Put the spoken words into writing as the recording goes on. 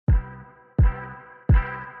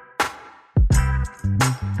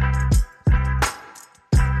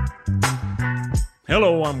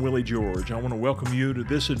Hello, I'm Willie George. I want to welcome you to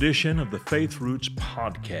this edition of the Faith Roots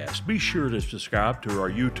Podcast. Be sure to subscribe to our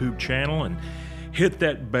YouTube channel and hit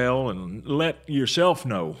that bell and let yourself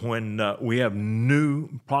know when we have new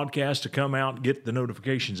podcasts to come out. Get the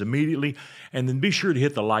notifications immediately, and then be sure to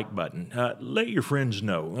hit the like button. Let your friends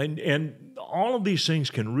know. And all of these things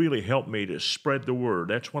can really help me to spread the word.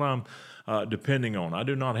 That's what I'm depending on. I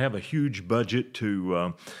do not have a huge budget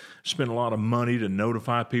to spend a lot of money to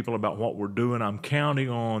notify people about what we're doing. I'm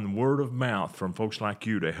counting on word of mouth from folks like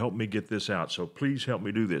you to help me get this out. So please help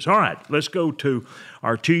me do this. All right, let's go to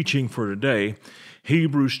our teaching for today.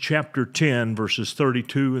 Hebrews chapter 10, verses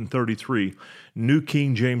 32 and 33, New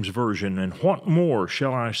King James Version. And what more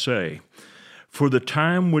shall I say? For the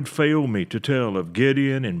time would fail me to tell of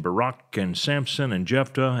Gideon and Barak and Samson and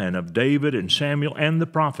Jephthah and of David and Samuel and the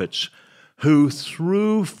prophets, who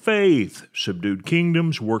through faith subdued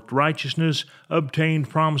kingdoms, worked righteousness, obtained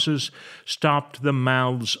promises, stopped the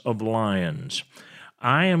mouths of lions.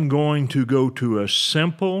 I am going to go to a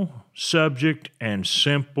simple subject and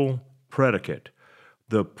simple predicate.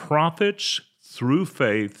 The prophets, through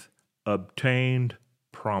faith, obtained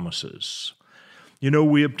promises. You know,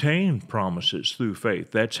 we obtain promises through faith.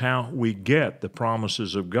 That's how we get the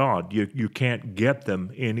promises of God. You can't get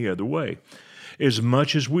them any other way. As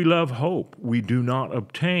much as we love hope, we do not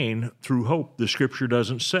obtain through hope. The Scripture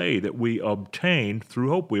doesn't say that we obtain through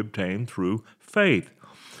hope. We obtain through faith.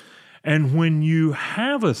 And when you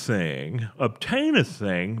have a thing, obtain a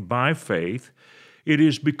thing by faith, it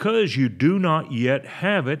is because you do not yet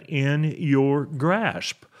have it in your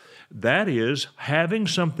grasp. That is, having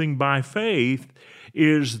something by faith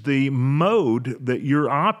is the mode that you're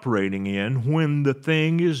operating in when the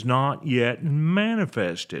thing is not yet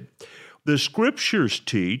manifested. The Scriptures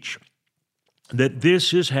teach that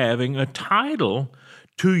this is having a title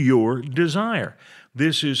to your desire.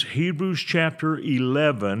 This is Hebrews chapter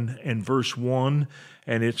 11 and verse 1,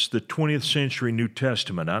 and it's the 20th century New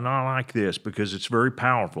Testament. And I like this because it's very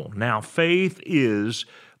powerful. Now, faith is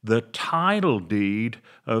the title deed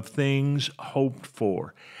of things hoped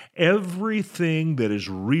for. Everything that is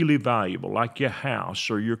really valuable, like your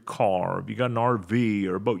house or your car, if you got an RV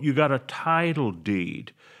or a boat, you got a title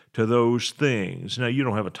deed to those things. Now, you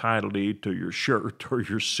don't have a title deed to your shirt or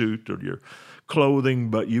your suit or your clothing,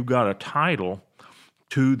 but you've got a title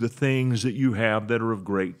to the things that you have that are of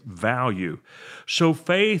great value. So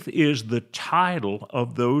faith is the title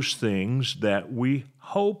of those things that we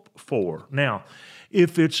hope for. Now,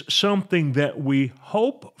 if it's something that we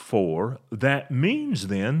hope for, that means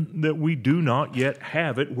then that we do not yet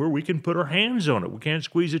have it where we can put our hands on it. We can't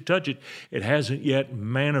squeeze it, touch it. It hasn't yet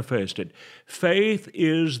manifested. Faith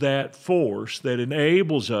is that force that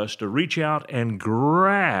enables us to reach out and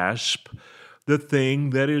grasp the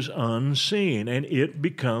thing that is unseen, and it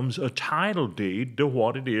becomes a title deed to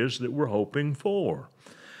what it is that we're hoping for.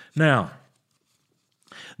 Now,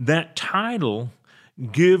 that title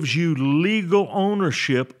gives you legal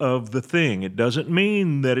ownership of the thing. It doesn't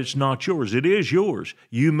mean that it's not yours. It is yours.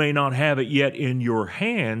 You may not have it yet in your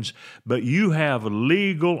hands, but you have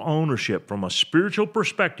legal ownership. From a spiritual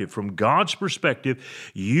perspective, from God's perspective,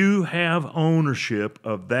 you have ownership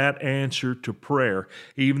of that answer to prayer,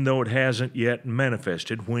 even though it hasn't yet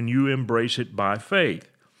manifested when you embrace it by faith.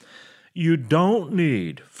 You don't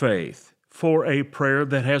need faith for a prayer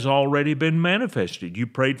that has already been manifested. You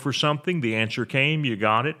prayed for something, the answer came, you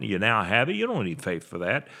got it, and you now have it. You don't need faith for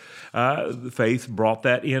that. Faith brought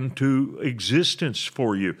that into existence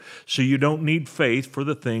for you. So you don't need faith for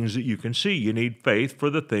the things that you can see. You need faith for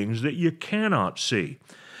the things that you cannot see.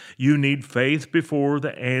 You need faith before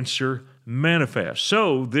the answer manifests.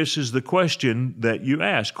 So this is the question that you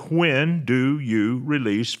ask. When do you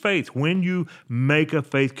release faith? When you make a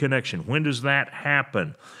faith connection? When does that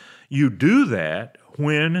happen? You do that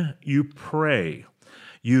when you pray.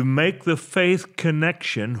 You make the faith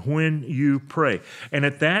connection when you pray. And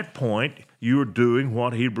at that point, you're doing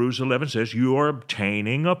what Hebrews 11 says. You are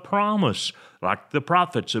obtaining a promise, like the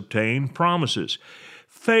prophets obtain promises.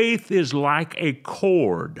 Faith is like a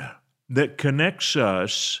cord that connects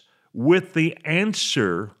us with the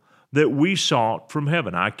answer that we sought from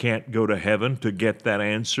heaven. I can't go to heaven to get that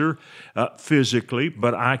answer physically,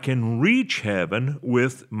 but I can reach heaven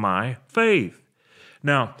with my faith.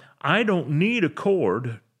 Now, I don't need a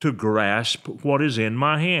cord to grasp what is in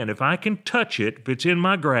my hand. If I can touch it, if it's in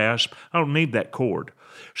my grasp, I don't need that cord.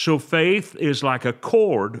 So faith is like a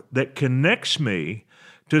cord that connects me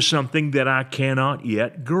to something that I cannot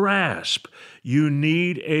yet grasp. You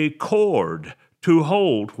need a cord to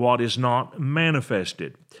hold what is not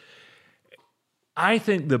manifested. I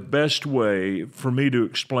think the best way for me to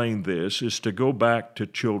explain this is to go back to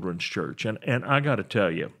children's church. And I got to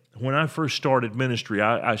tell you, when I first started ministry,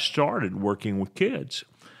 I started working with kids.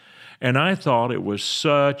 And I thought it was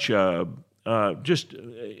such a, just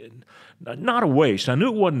not a waste. I knew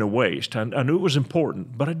it wasn't a waste. I knew it was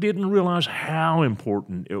important, but I didn't realize how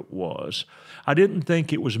important it was. I didn't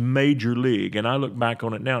think it was major league. And I look back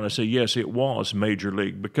on it now and I say, yes, it was major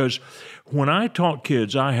league, because when I taught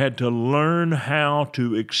kids, I had to learn how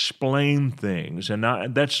to explain things. And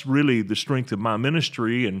that's really the strength of my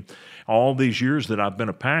ministry. And all these years that I've been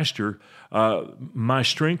a pastor, my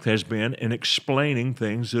strength has been in explaining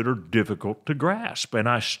things that are difficult to grasp. And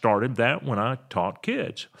I started that when I taught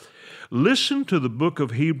kids. Listen to the book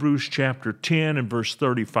of Hebrews chapter 10 and verse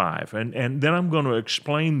 35, and then I'm going to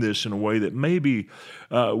explain this in a way that maybe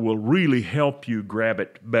will really help you grab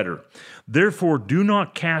it better. Therefore, do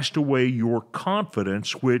not cast away your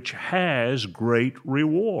confidence, which has great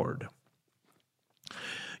reward.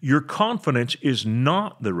 Your confidence is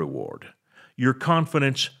not the reward. Your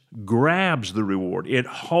confidence grabs the reward. It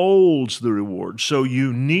holds the reward. So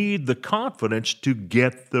you need the confidence to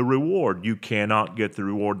get the reward. You cannot get the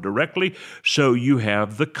reward directly, so you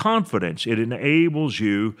have the confidence. It enables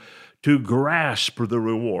you to grasp the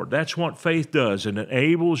reward. That's what faith does. It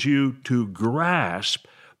enables you to grasp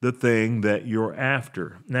the thing that you're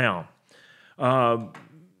after. Now,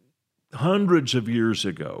 hundreds of years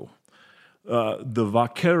ago, the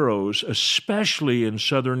vaqueros, especially in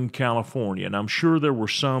Southern California, and I'm sure there were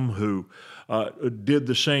some who did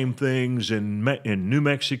the same things in New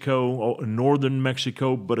Mexico, northern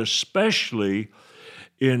Mexico, but especially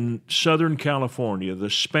in Southern California, the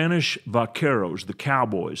Spanish vaqueros, the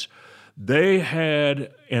cowboys, they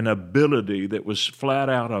had an ability that was flat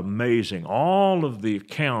out amazing. All of the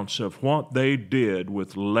accounts of what they did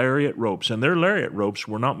with lariat ropes, and their lariat ropes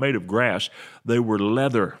were not made of grass, they were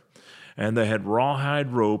leather. And they had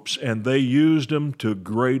rawhide ropes, and they used them to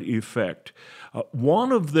great effect.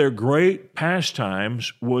 One of their great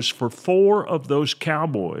pastimes was for 4 of those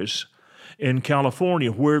cowboys in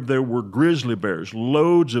California where there were grizzly bears,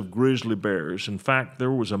 loads of grizzly bears. In fact,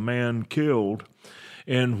 there was a man killed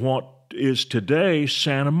in what is today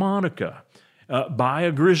Santa Monica by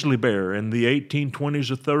a grizzly bear in the 1820s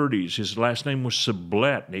or 30s. His last name was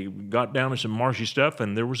Sublette, and he got down in some marshy stuff,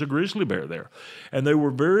 and there was a grizzly bear there. And they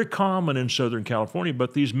were very common in Southern California,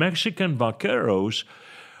 but these Mexican vaqueros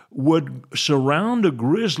would surround a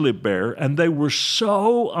grizzly bear, and they were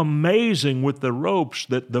so amazing with the ropes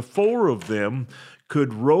that the 4 of them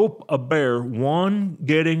could rope a bear, one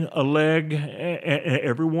getting a leg,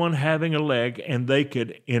 everyone having a leg, and they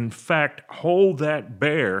could, in fact, hold that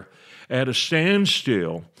bear at a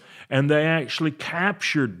standstill, and they actually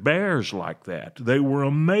captured bears like that. They were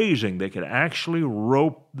amazing. They could actually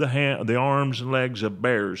rope the arms and legs of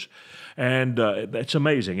bears, and that's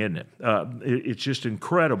amazing, isn't it? It's just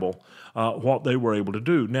incredible what they were able to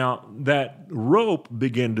do. Now, that rope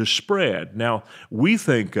began to spread. Now, we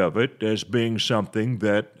think of it as being something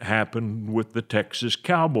that happened with the Texas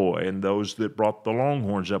cowboy and those that brought the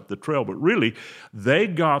Longhorns up the trail, but really, they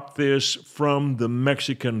got this from the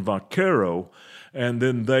Mexican vaquero, and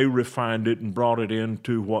then they refined it and brought it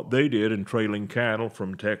into what they did in trailing cattle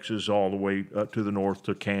from Texas all the way up to the north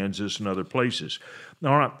to Kansas and other places.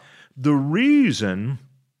 All right, the reason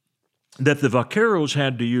that the vaqueros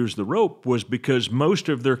had to use the rope was because most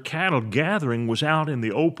of their cattle gathering was out in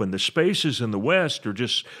the open. The spaces in the West are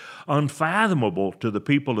just unfathomable to the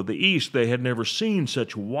people of the East. They had never seen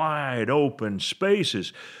such wide open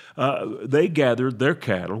spaces. They gathered their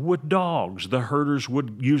cattle with dogs. The herders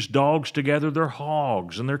would use dogs to gather their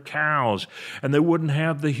hogs and their cows, and they wouldn't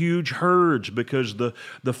have the huge herds because the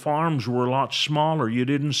farms were a lot smaller. You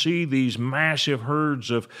didn't see these massive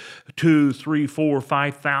herds of 2, 3, 4,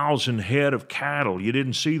 5,000 head of cattle. You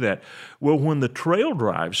didn't see that. Well, when the trail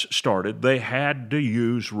drives started, they had to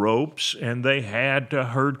use ropes, and they had to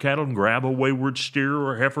herd cattle and grab a wayward steer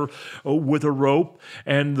or heifer with a rope,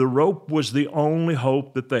 and the rope was the only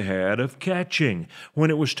hope that they had of catching.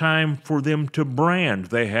 When it was time for them to brand,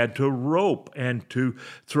 they had to rope and to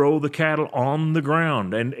throw the cattle on the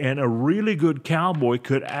ground. And a really good cowboy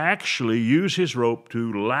could actually use his rope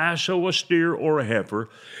to lasso a steer or a heifer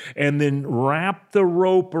and then wrap the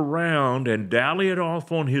rope around and dally it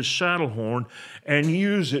off on his saddle horn and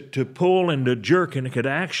use it to pull and to jerk, and it could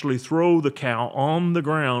actually throw the cow on the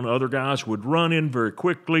ground down. Other guys would run in very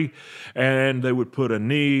quickly, and they would put a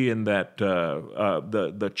knee in that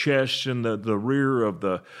the chest and the rear of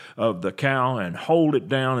the cow and hold it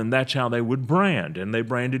down, and that's how they would brand. And they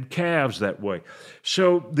branded calves that way.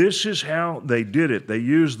 So this is how they did it. They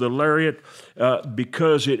used the lariat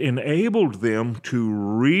because it enabled them to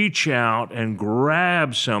reach out and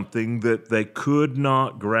grab something that they could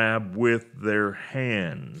not grab with their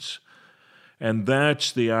hands. And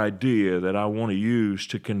that's the idea that I want to use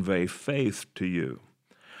to convey faith to you.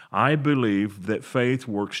 I believe that faith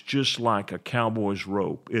works just like a cowboy's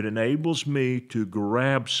rope. It enables me to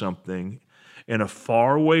grab something in a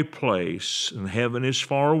faraway place, and heaven is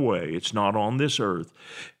far away. It's not on this earth.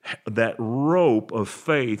 That rope of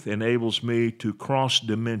faith enables me to cross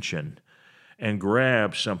dimension and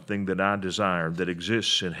grab something that I desire that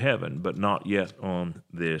exists in heaven, but not yet on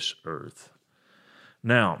this earth.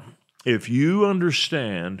 Now, if you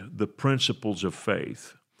understand the principles of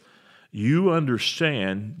faith, you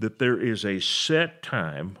understand that there is a set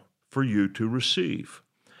time for you to receive.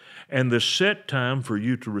 And the set time for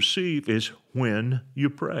you to receive is when you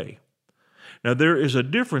pray. Now, there is a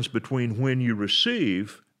difference between when you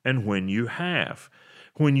receive and when you have.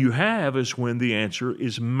 When you have is when the answer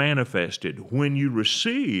is manifested. When you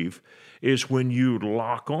receive is when you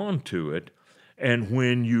lock on to it, and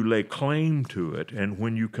when you lay claim to it, and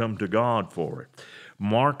when you come to God for it.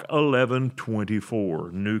 Mark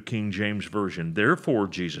 11:24, New King James Version. Therefore,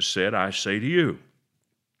 Jesus said, I say to you,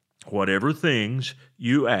 whatever things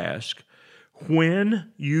you ask,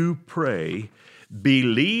 when you pray,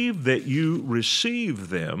 believe that you receive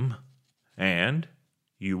them, and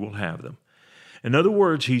you will have them. In other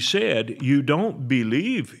words, he said, you don't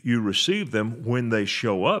believe you receive them when they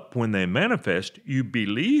show up, when they manifest. You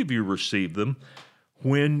believe you receive them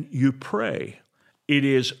when you pray. It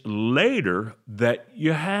is later that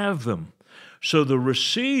you have them. So the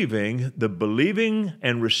receiving, the believing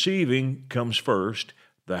and receiving comes first.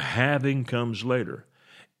 The having comes later.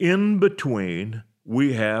 In between,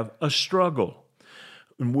 we have a struggle.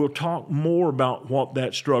 And we'll talk more about what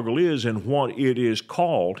that struggle is and what it is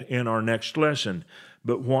called in our next lesson.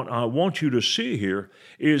 But what I want you to see here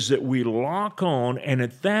is that we lock on, and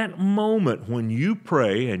at that moment when you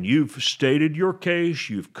pray and you've stated your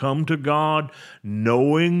case, you've come to God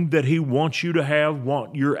knowing that He wants you to have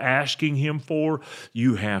what you're asking Him for,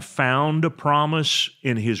 you have found a promise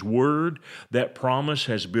in His Word. That promise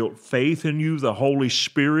has built faith in you. The Holy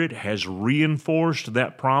Spirit has reinforced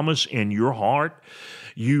that promise in your heart.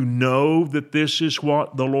 You know that this is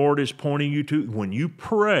what the Lord is pointing you to. When you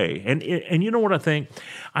pray, and you know what I think?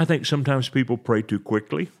 I think sometimes people pray too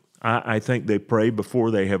quickly. I think they pray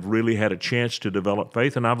before they have really had a chance to develop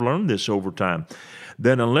faith, and I've learned this over time,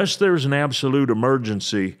 that unless there's an absolute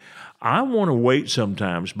emergency, I want to wait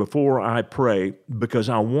sometimes before I pray because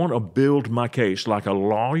I want to build my case like a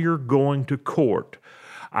lawyer going to court.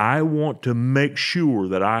 I want to make sure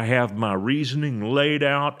that I have my reasoning laid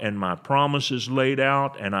out and my promises laid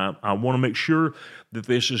out, and I want to make sure that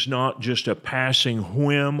this is not just a passing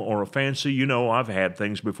whim or a fancy. You know, I've had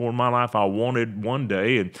things before in my life I wanted one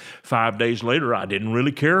day, and 5 days later I didn't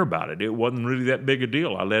really care about it. It wasn't really that big a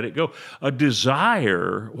deal. I let it go. A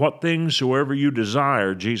desire, what things soever you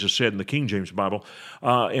desire, Jesus said in the King James Bible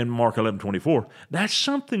in Mark 11:24, that's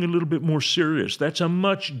something a little bit more serious. That's a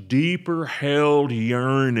much deeper held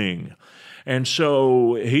yearning. And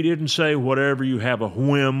so he didn't say whatever you have a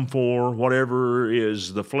whim for, whatever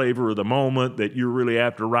is the flavor of the moment that you're really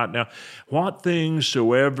after right now. What things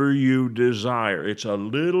soever you desire. It's a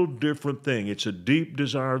little different thing. It's a deep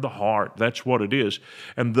desire of the heart. That's what it is.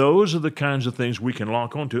 And those are the kinds of things we can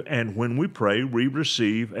lock onto. And when we pray, we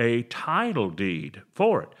receive a title deed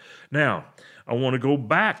for it. Now, I want to go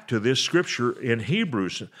back to this scripture in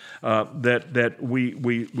Hebrews that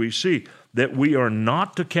we see that we are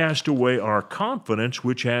not to cast away our confidence,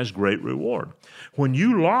 which has great reward. When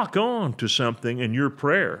you lock on to something in your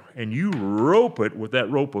prayer and you rope it with that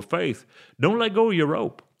rope of faith, don't let go of your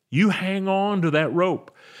rope. You hang on to that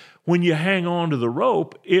rope. When you hang on to the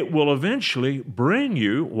rope, it will eventually bring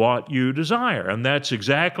you what you desire. And that's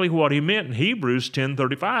exactly what he meant in Hebrews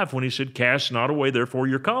 10:35 when he said, cast not away therefore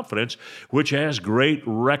your confidence, which has great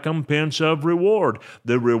recompense of reward.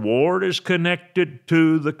 The reward is connected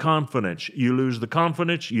to the confidence. You lose the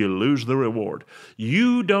confidence, you lose the reward.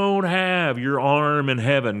 You don't have your arm in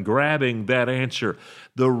heaven grabbing that answer.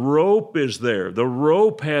 The rope is there. The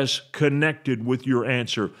rope has connected with your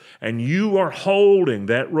answer, and you are holding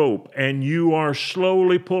that rope, and you are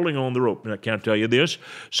slowly pulling on the rope. And I can't tell you this,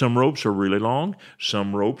 some ropes are really long,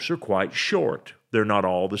 some ropes are quite short. They're not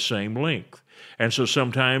all the same length. And so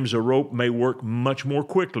sometimes a rope may work much more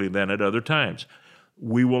quickly than at other times.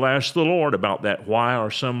 we will ask the Lord about that. Why are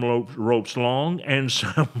some ropes long and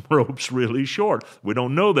some ropes really short? We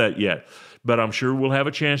don't know that yet, but I'm sure we'll have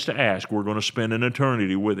a chance to ask. We're going to spend an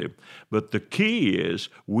eternity with Him. But the key is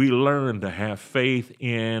we learn to have faith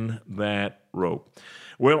in that rope.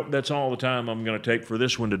 Well, that's all the time I'm going to take for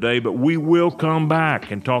this one today, but we will come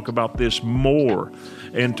back and talk about this more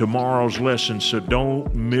in tomorrow's lesson, so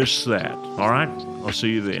don't miss that. All right? I'll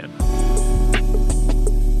see you then.